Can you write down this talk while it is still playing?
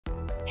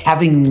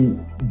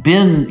Having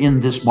been in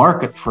this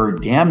market for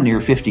damn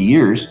near 50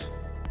 years,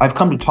 I've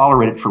come to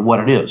tolerate it for what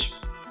it is.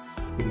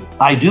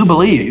 I do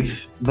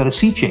believe that a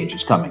sea change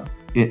is coming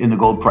in the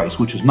gold price,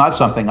 which is not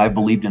something I've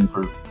believed in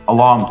for a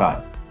long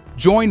time.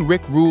 Join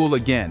Rick Rule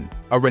again,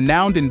 a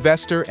renowned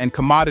investor and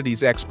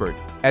commodities expert,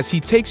 as he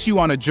takes you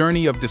on a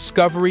journey of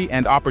discovery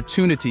and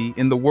opportunity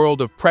in the world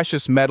of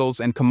precious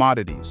metals and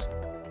commodities.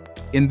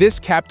 In this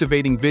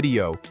captivating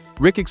video,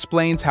 Rick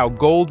explains how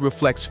gold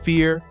reflects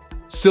fear,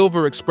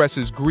 silver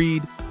expresses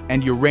greed,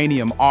 and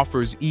uranium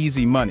offers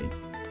easy money.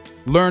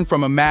 Learn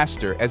from a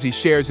master as he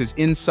shares his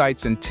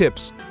insights and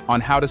tips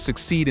on how to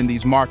succeed in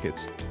these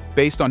markets,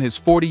 based on his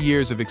 40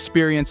 years of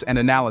experience and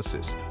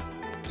analysis.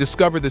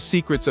 Discover the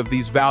secrets of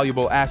these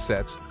valuable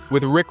assets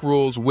with Rick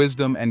Rule's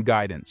wisdom and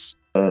guidance.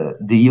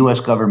 The U.S.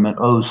 government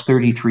owes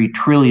 $33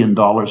 trillion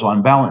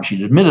on balance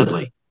sheet.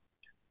 Admittedly,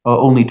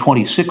 only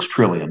 26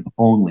 trillion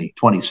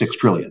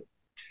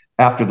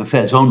after the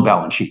Fed's own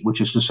balance sheet,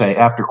 which is to say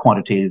after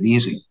quantitative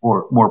easing,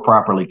 or more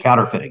properly,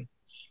 counterfeiting.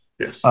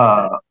 Yes.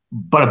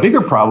 But a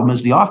bigger problem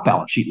is the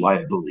off-balance sheet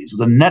liabilities,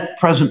 the net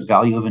present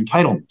value of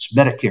entitlements,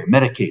 Medicare,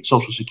 Medicaid,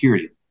 Social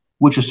Security,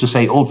 which is to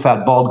say old,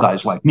 fat, bald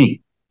guys like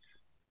me.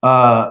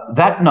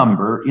 That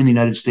number in the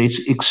United States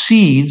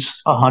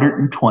exceeds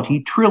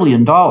 $120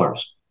 trillion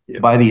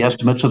by the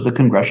estimates of the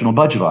Congressional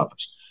Budget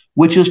Office,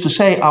 which is to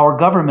say our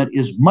government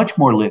is much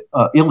more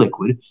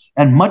illiquid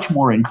and much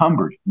more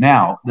encumbered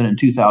now than in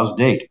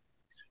 2008.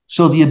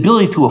 So the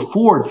ability to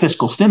afford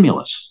fiscal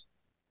stimulus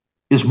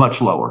is much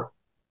lower.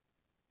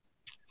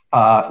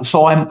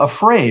 So I'm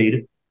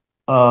afraid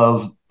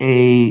of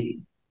a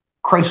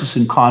crisis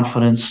in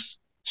confidence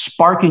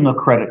sparking a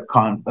credit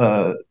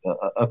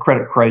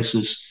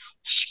crisis,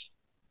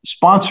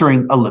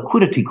 sponsoring a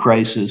liquidity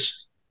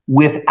crisis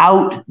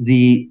without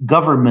the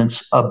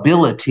government's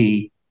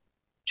ability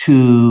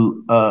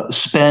to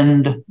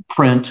spend,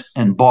 print,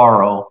 and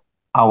borrow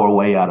our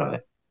way out of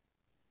it.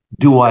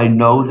 Do I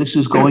know this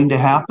is going to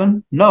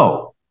happen?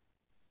 No.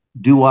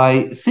 Do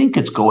I think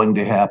it's going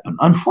to happen?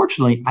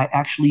 Unfortunately, I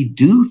actually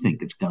do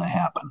think it's going to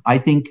happen. I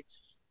think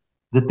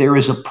that there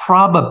is a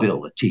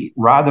probability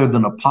rather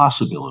than a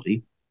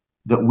possibility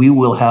that we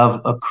will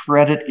have a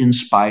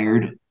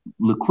credit-inspired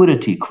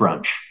liquidity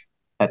crunch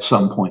at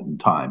some point in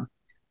time.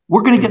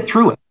 We're going to get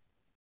through it.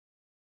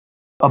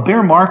 A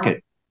bear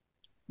market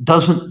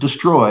doesn't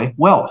destroy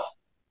wealth.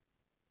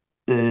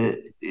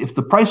 If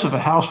the price of a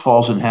house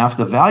falls in half,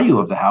 the value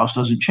of the house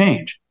doesn't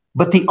change,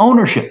 but the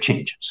ownership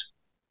changes.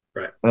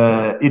 Right.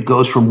 It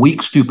goes from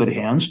weak, stupid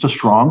hands to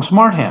strong,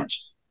 smart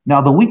hands.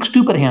 Now, the weak,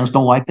 stupid hands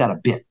don't like that a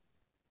bit,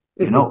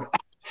 you know,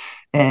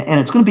 and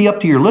it's going to be up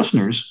to your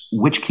listeners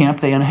which camp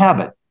they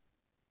inhabit,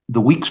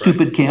 the weak,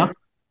 stupid camp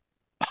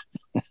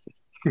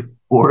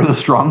or the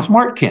strong,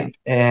 smart camp.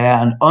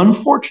 And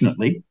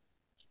unfortunately,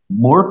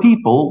 more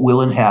people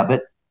will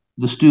inhabit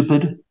the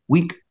stupid,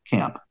 weak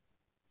camp,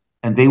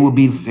 and they will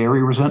be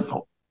very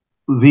resentful.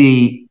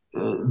 The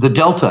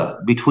delta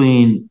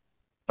between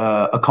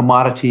a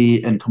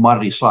commodity and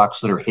commodity stocks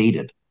that are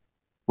hated,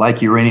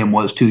 like uranium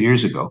was 2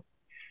 years ago,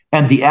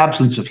 and the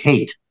absence of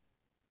hate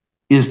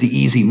is the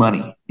easy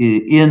money.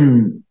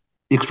 In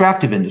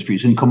extractive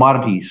industries, in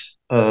commodities,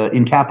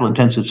 in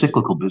capital-intensive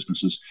cyclical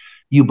businesses,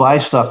 you buy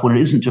stuff when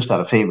it isn't just out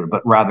of favor,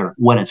 but rather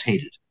when it's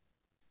hated.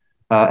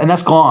 And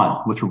that's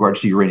gone with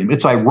regards to uranium.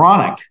 It's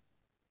ironic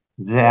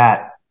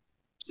that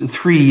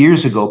 3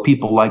 years ago,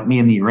 people like me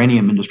in the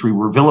uranium industry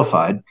were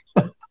vilified.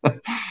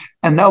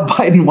 And now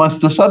Biden wants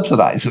to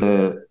subsidize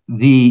it.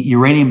 The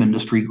uranium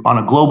industry on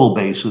a global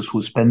basis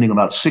was spending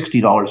about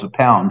 $60 a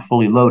pound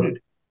fully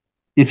loaded,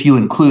 if you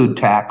include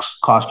tax,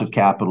 cost of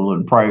capital,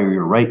 and prior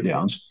year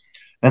write-downs.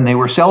 And they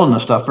were selling the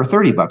stuff for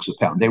 $30 a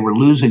pound. They were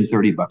losing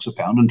 $30 a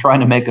pound and trying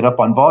to make it up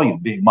on volume,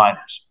 being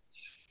miners.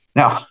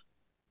 Now,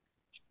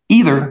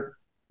 either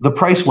the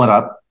price went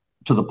up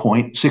to the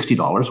point,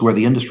 $60, where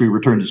the industry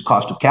returned its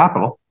cost of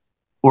capital,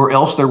 or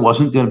else there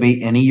wasn't going to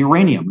be any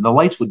uranium. The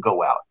lights would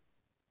go out.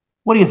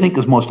 What do you think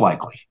is most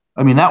likely?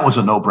 I mean, that was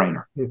a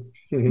no-brainer.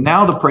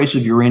 Now the price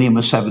of uranium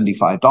is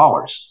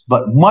 $75.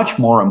 But much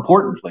more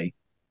importantly,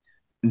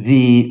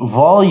 the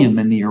volume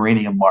in the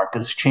uranium market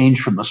has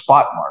changed from the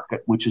spot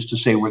market, which is to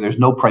say where there's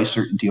no price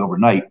certainty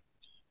overnight,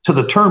 to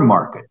the term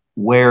market,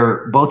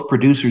 where both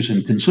producers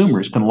and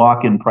consumers can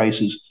lock in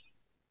prices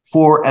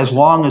for as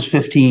long as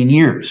 15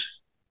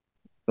 years.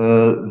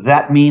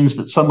 That means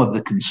that some of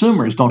the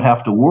consumers don't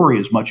have to worry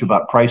as much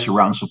about price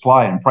around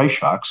supply and price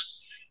shocks.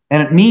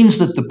 And it means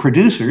that the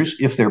producers,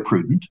 if they're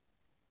prudent,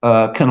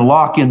 can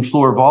lock in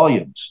floor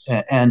volumes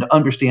and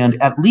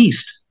understand at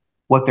least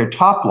what their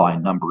top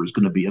line number is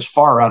going to be as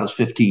far out as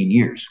 15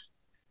 years.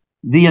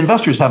 The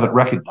investors haven't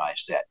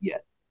recognized that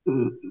yet.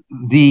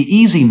 The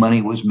easy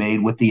money was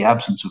made with the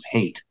absence of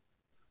hate.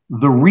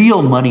 The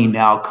real money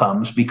now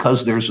comes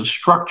because there's a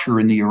structure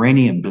in the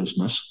uranium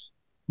business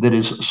that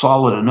is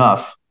solid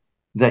enough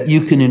that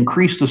you can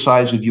increase the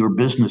size of your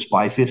business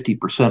by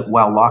 50%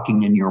 while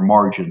locking in your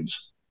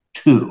margins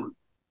too.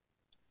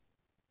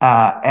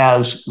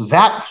 As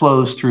that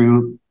flows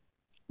through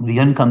the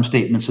income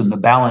statements and the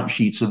balance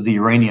sheets of the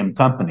uranium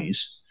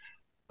companies,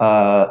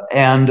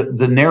 and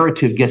the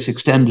narrative gets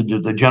extended to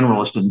the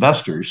generalist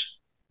investors,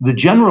 the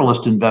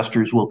generalist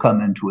investors will come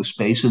into a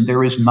space and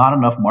there is not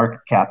enough market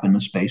cap in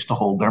the space to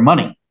hold their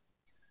money.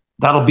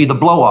 That'll be the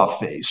blow-off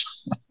phase,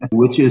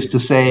 which is to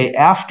say,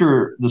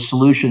 after the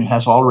solution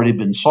has already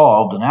been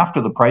solved and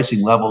after the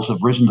pricing levels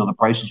have risen to the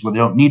prices where they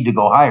don't need to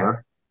go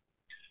higher,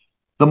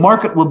 the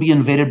market will be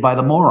invaded by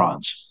the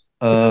morons,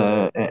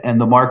 and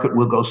the market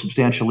will go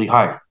substantially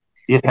higher.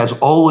 It has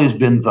always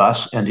been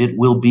thus, and it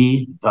will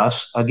be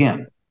thus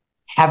again.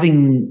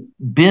 Having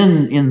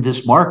been in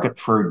this market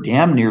for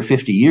damn near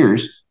 50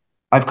 years,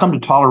 I've come to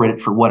tolerate it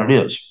for what it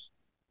is.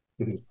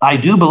 I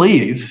do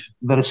believe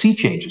that a sea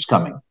change is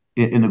coming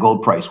in the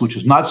gold price, which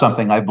is not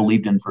something I've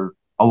believed in for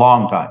a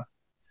long time.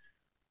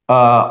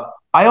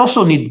 I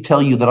also need to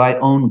tell you that I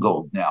own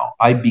gold now.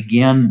 I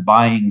began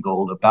buying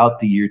gold about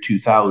the year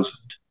 2000.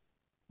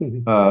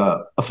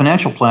 A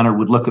financial planner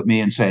would look at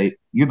me and say,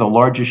 "You're the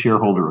largest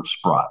shareholder of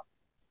Sprott,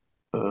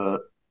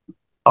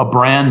 a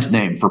brand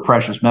name for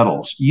precious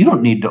metals. You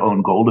don't need to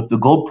own gold. If the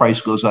gold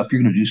price goes up,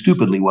 you're going to do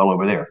stupidly well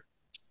over there."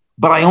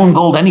 But I own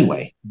gold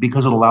anyway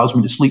because it allows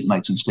me to sleep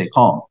nights and stay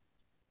calm.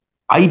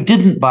 I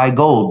didn't buy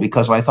gold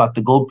because I thought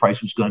the gold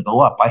price was going to go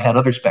up. I had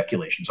other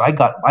speculations. I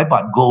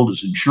bought gold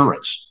as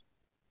insurance.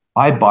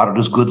 I bought it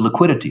as good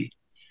liquidity.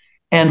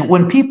 And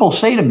when people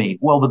say to me,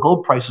 "Well, the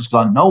gold price has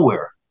gone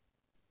nowhere.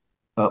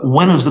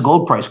 When is the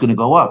gold price going to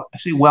go up?" I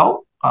say,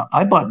 "Well,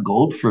 I bought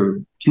gold for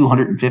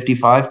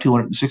 $255,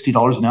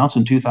 $260 an ounce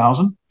in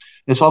 2000.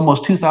 It's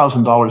almost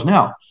 $2,000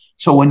 now.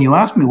 So when you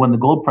ask me when the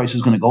gold price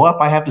is going to go up,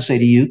 I have to say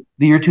to you,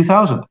 the year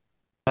 2000.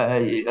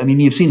 I mean,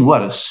 you've seen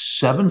what, a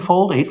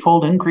sevenfold,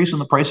 eightfold increase in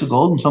the price of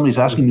gold, and somebody's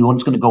asking me when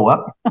it's going to go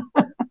up?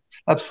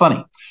 That's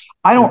funny.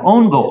 I don't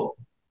own gold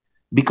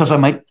because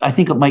I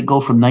think it might go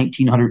from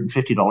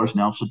 $1,950 an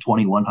ounce to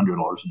 $2,100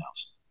 an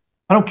ounce.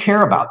 I don't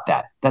care about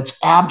that. That's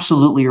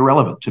absolutely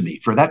irrelevant to me.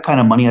 For that kind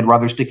of money, I'd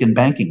rather stick in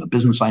banking, a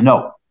business I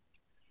know.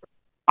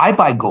 I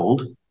buy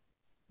gold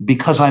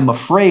because I'm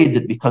afraid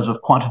that because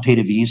of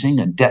quantitative easing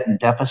and debt and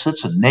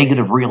deficits and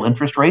negative real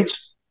interest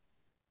rates,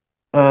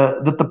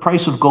 that the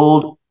price of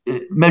gold,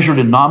 measured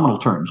in nominal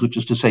terms, which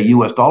is to say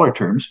US dollar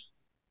terms,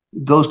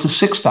 goes to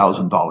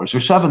 $6,000 or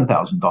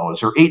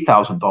 $7,000 or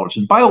 $8,000.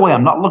 And by the way,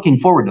 I'm not looking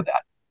forward to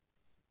that.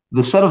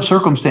 The set of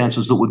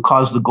circumstances that would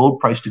cause the gold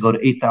price to go to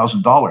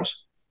 $8,000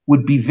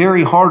 would be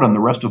very hard on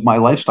the rest of my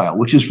lifestyle,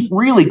 which is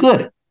really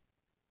good.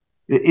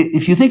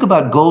 If you think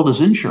about gold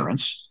as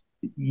insurance,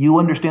 you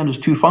understand its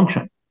true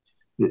function.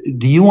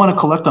 Do you want to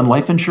collect on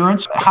life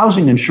insurance?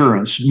 Housing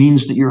insurance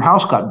means that your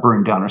house got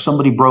burned down or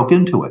somebody broke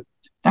into it.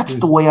 That's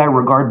the way I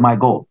regard my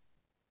gold.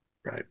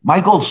 Right. My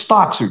gold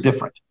stocks are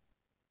different.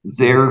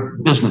 They're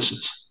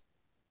businesses.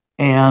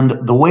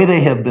 And the way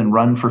they have been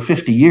run for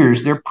 50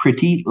 years, they're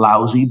pretty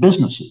lousy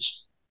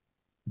businesses.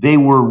 They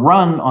were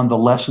run on the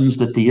lessons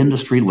that the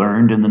industry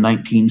learned in the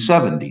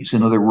 1970s.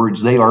 In other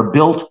words, they are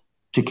built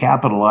to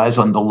capitalize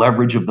on the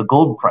leverage of the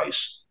gold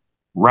price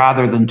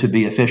rather than to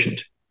be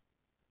efficient.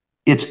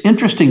 It's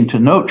interesting to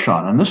note,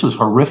 Sean, and this is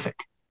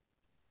horrific,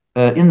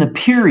 in the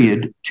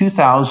period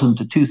 2000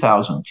 to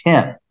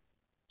 2010,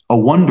 a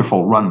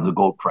wonderful run of the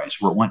gold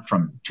price where it went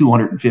from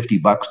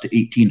 $250 to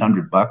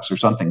 $1,800 or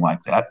something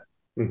like that.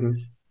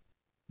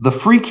 The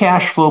free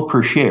cash flow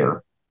per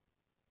share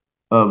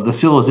of the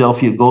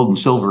Philadelphia Gold and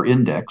Silver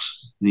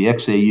Index, the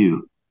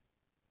XAU,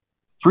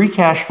 free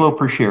cash flow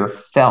per share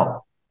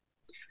fell.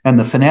 And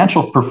the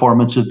financial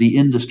performance of the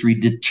industry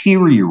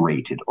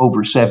deteriorated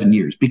over 7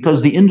 years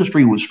because the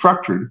industry was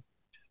structured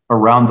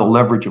around the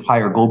leverage of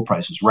higher gold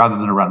prices rather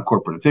than around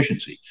corporate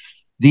efficiency.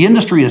 The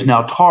industry is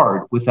now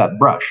tarred with that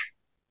brush.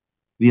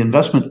 The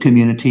investment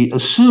community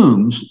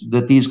assumes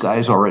that these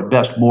guys are at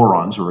best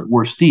morons or at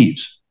worst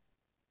thieves.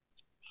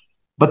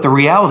 But the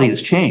reality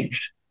has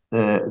changed.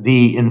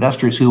 The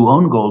investors who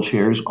own gold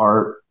shares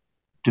are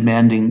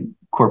demanding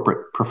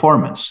corporate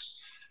performance.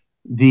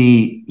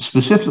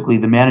 Specifically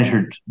the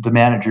managers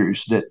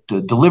that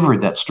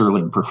delivered that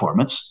sterling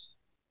performance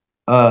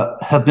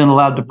have been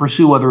allowed to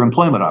pursue other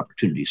employment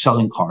opportunities,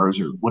 selling cars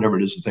or whatever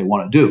it is that they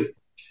want to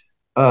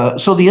do.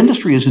 So the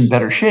industry is in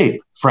better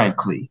shape,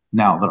 frankly,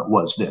 now than it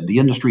was then. The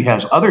industry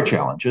has other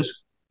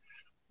challenges,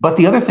 but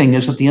the other thing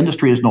is that the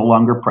industry is no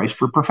longer priced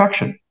for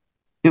perfection.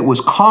 It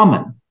was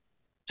common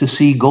to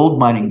see gold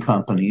mining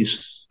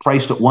companies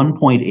priced at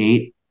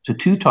 1.8 to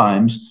 2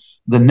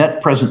 times the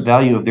net present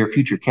value of their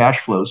future cash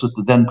flows at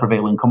the then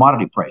prevailing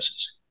commodity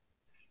prices.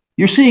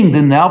 You're seeing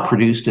them now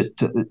priced at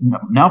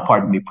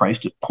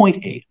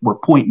 0.8 or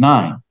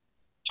 0.9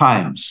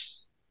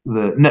 times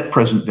the net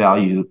present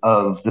value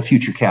of the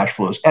future cash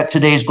flows at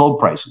today's gold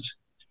prices.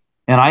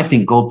 And I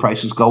think gold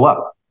prices go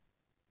up.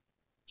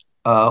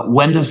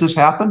 When does this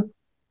happen?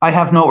 I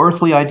have no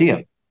earthly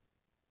idea.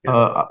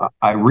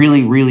 I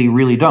really, really,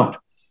 really don't.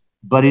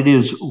 But it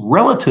is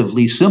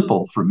relatively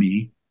simple for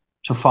me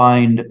to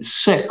find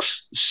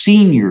 6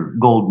 senior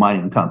gold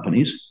mining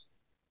companies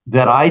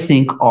that I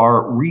think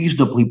are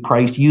reasonably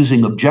priced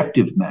using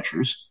objective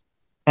measures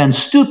and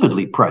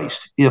stupidly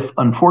priced if,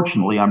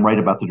 unfortunately, I'm right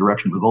about the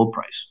direction of the gold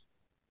price.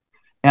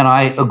 And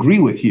I agree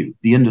with you.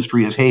 The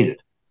industry is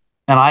hated.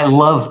 And I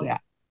love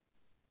that.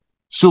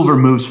 Silver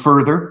moves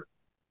further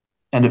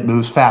and it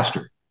moves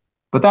faster.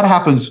 But that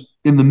happens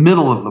in the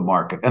middle of the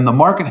market, and the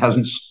market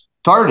hasn't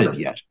started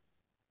yet.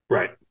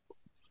 Right.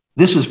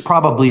 This is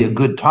probably a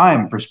good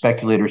time for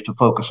speculators to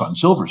focus on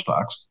silver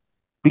stocks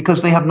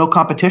because they have no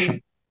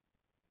competition.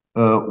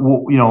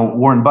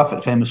 Warren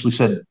Buffett famously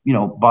said,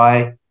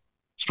 buy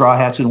straw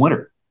hats in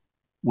winter.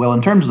 Well,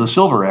 in terms of the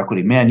silver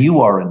equity, man, you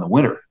are in the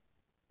winter.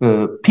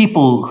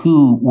 People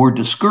who were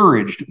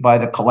discouraged by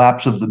the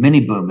collapse of the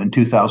mini boom in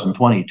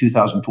 2020,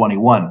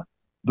 2021,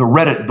 the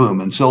Reddit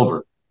boom in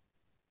silver,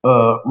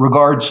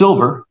 regard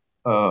silver,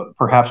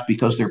 perhaps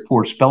because they're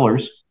poor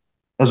spellers,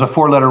 as a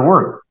four-letter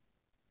word.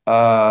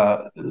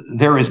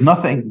 There is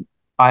nothing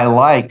I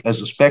like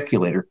as a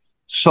speculator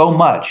so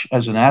much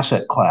as an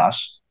asset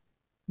class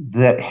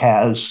that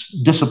has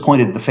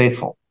disappointed the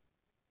faithful.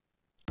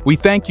 We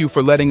thank you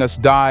for letting us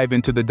dive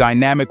into the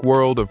dynamic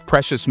world of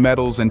precious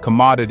metals and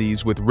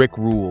commodities with Rick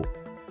Rule.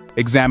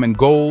 Examine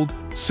gold,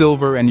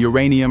 silver, and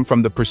uranium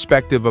from the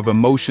perspective of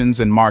emotions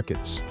and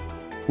markets.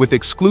 With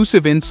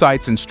exclusive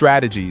insights and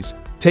strategies,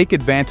 take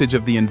advantage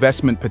of the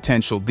investment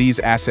potential these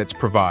assets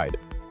provide.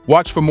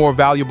 Watch for more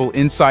valuable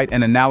insight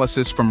and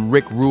analysis from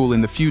Rick Rule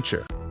in the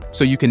future,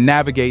 so you can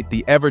navigate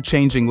the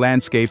ever-changing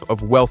landscape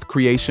of wealth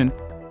creation.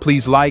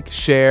 Please like,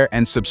 share,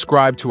 and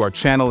subscribe to our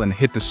channel and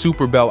hit the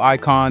super bell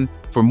icon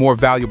for more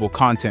valuable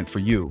content for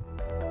you.